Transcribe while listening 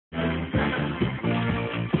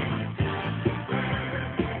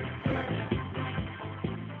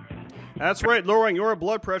That's right, lowering your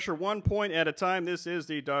blood pressure 1 point at a time. This is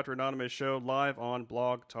the Dr. Anonymous Show live on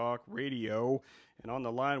Blog Talk Radio. And on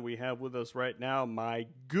the line we have with us right now my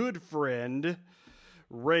good friend,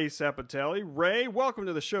 Ray Saputelli. Ray, welcome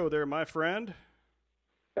to the show there, my friend.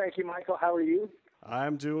 Thank you, Michael. How are you?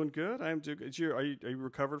 I'm doing good. Are you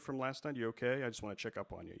recovered from last night? You okay? I just want to check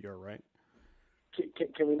up on you. You're all right?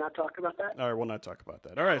 Can we not talk about that? All right, we'll not talk about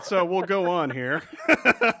that. All right, so we'll go on here.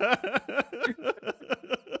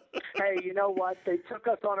 Hey, you know what? They took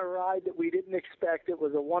us on a ride that we didn't expect. It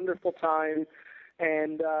was a wonderful time,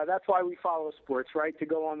 and that's why we follow sports, right, to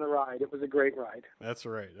go on the ride. It was a great ride. That's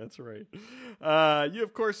right. You,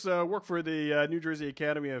 of course, work for the New Jersey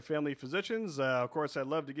Academy of Family Physicians. Of course, I'd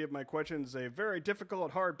love to give my questions a very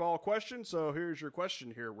difficult hardball question, so here's your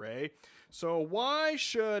question here, Ray. So why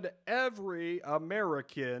should every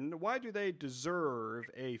American, why do they deserve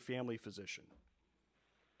a family physician?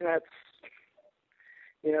 That's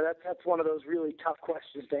one of those really tough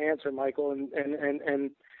questions to answer, Michael, and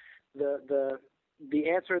the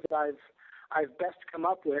answer that I've best come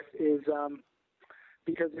up with is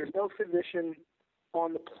because there's no physician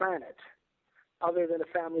on the planet other than a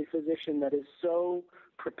family physician that is so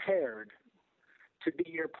prepared to be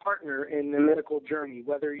your partner in the medical journey,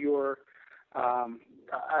 whether you're a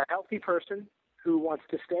healthy person who wants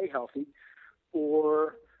to stay healthy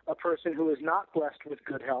or a person who is not blessed with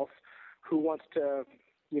good health, who wants to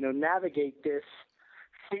navigate this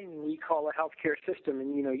thing we call a healthcare system,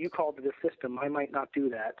 and you called it a system. I might not do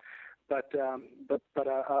that, but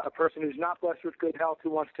a person who's not blessed with good health who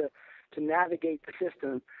wants to navigate the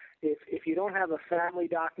system. If you don't have a family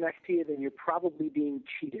doc next to you, then you're probably being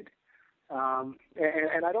cheated.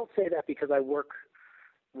 And I don't say that because I work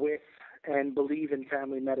with and believe in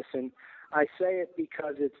family medicine. I say it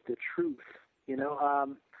because it's the truth.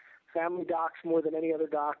 Family docs, more than any other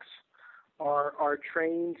docs, are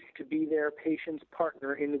trained to be their patient's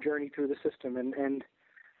partner in the journey through the system, and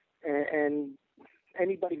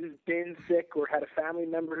anybody who's been sick or had a family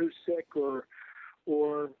member who's sick or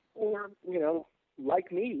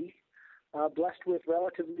like me, blessed with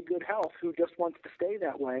relatively good health, who just wants to stay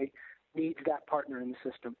that way, needs that partner in the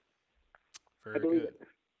system. Very I believe good. it.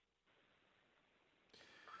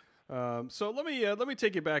 So let me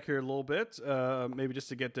take you back here a little bit, maybe just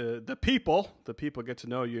to get the people get to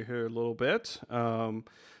know you here a little bit.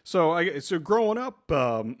 So growing up,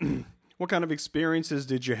 what kind of experiences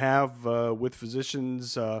did you have with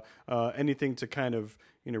physicians? Anything to kind of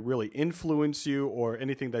really influence you, or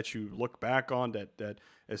anything that you look back on that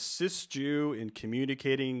assists you in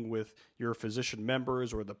communicating with your physician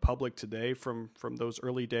members or the public today from those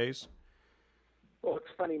early days? Well, it's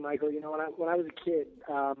funny, Michael. When I was a kid,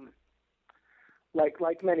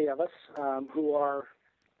 like many of us who are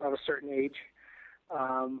of a certain age,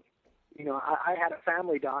 I had a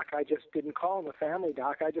family doc. I just didn't call him a family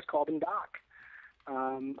doc. I just called him Doc.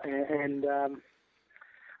 And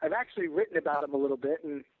I've actually written about him a little bit,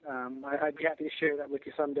 and I'd be happy to share that with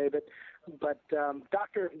you someday. But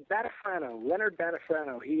Dr. Batafrano, Leonard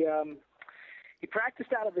Batafrano, he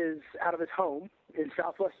practiced out of his home in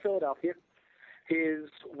Southwest Philadelphia. His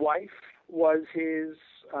wife was his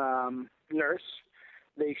nurse.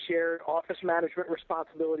 They shared office management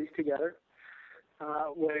responsibilities together.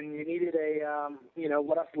 When you needed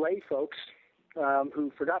what us lay folks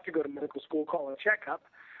who forgot to go to medical school call a checkup,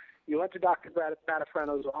 you went to Dr.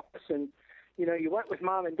 Batafrano's office, and you went with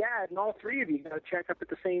mom and dad, and all three of you got a checkup at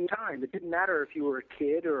the same time. It didn't matter if you were a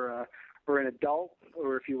kid or an adult,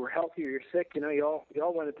 or if you were healthy or you're sick. You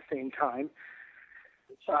all went at the same time.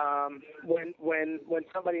 When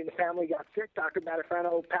somebody in the family got sick, Dr.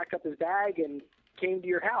 Batafrano packed up his bag and came to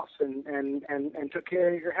your house and took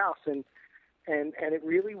care of your house, and it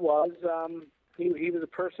really was he was a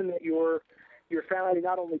person that your family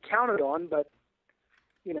not only counted on, but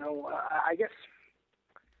I guess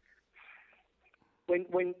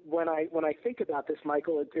when I think about this,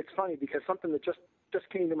 Michael, it's funny because something that just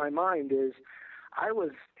came to my mind is I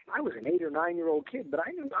was an 8 or 9 year old kid, but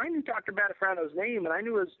I knew Dr. Batafrano's name, and I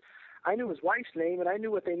knew his wife's name, and I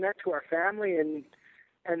knew what they meant to our family, and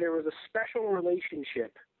there was a special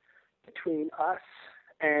relationship between us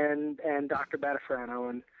and Dr. Batafrano.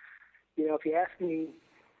 And if you ask me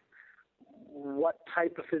what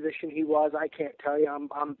type of physician he was, I can't tell you.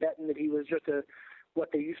 I'm betting that he was just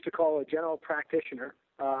what they used to call a general practitioner,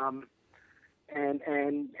 and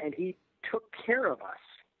he took care of us.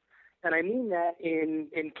 And I mean that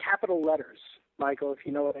in capital letters, Michael, if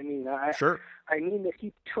you know what I mean. Sure. I mean that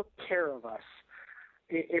he took care of us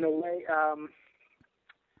in a way.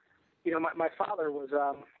 My father was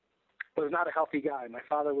not a healthy guy. My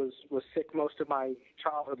father was sick most of my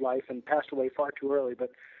childhood life and passed away far too early.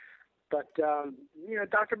 But But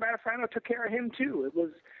Dr. Batafrano took care of him too. It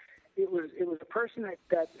was a person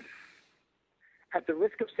that at the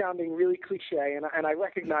risk of sounding really cliche, and I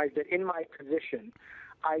recognize that in my position,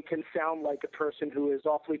 I can sound like a person who is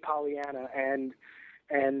awfully Pollyanna and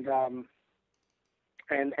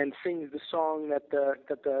sings the song that the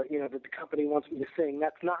company wants me to sing.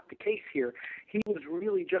 That's not the case here. He was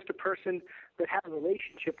really just a person that had a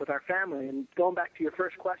relationship with our family. And going back to your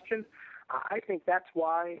first question, I think that's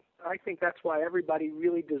why everybody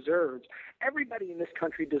really deserves. Everybody in this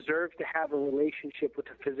country deserves to have a relationship with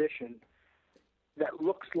a physician that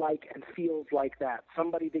looks like and feels like that.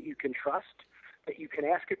 Somebody that you can trust, that you can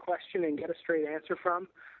ask a question and get a straight answer from.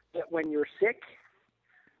 That when you're sick,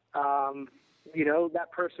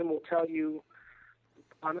 that person will tell you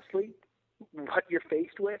honestly what you're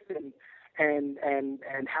faced with and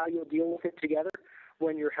how you'll deal with it together.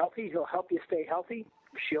 When you're healthy, he'll help you stay healthy.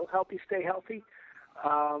 She'll help you stay healthy.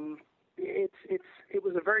 It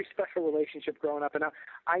was a very special relationship growing up, and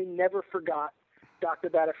I never forgot Dr.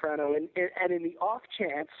 Batafrano. And in the off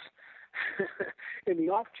chance,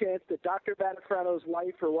 that Dr. Batafrano's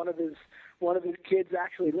wife or one of his kids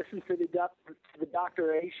actually listens to the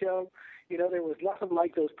Dr. A show, there was nothing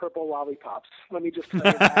like those purple lollipops. Let me just tell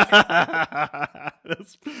you that.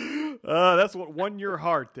 That's what won your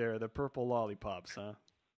heart there, the purple lollipops, huh?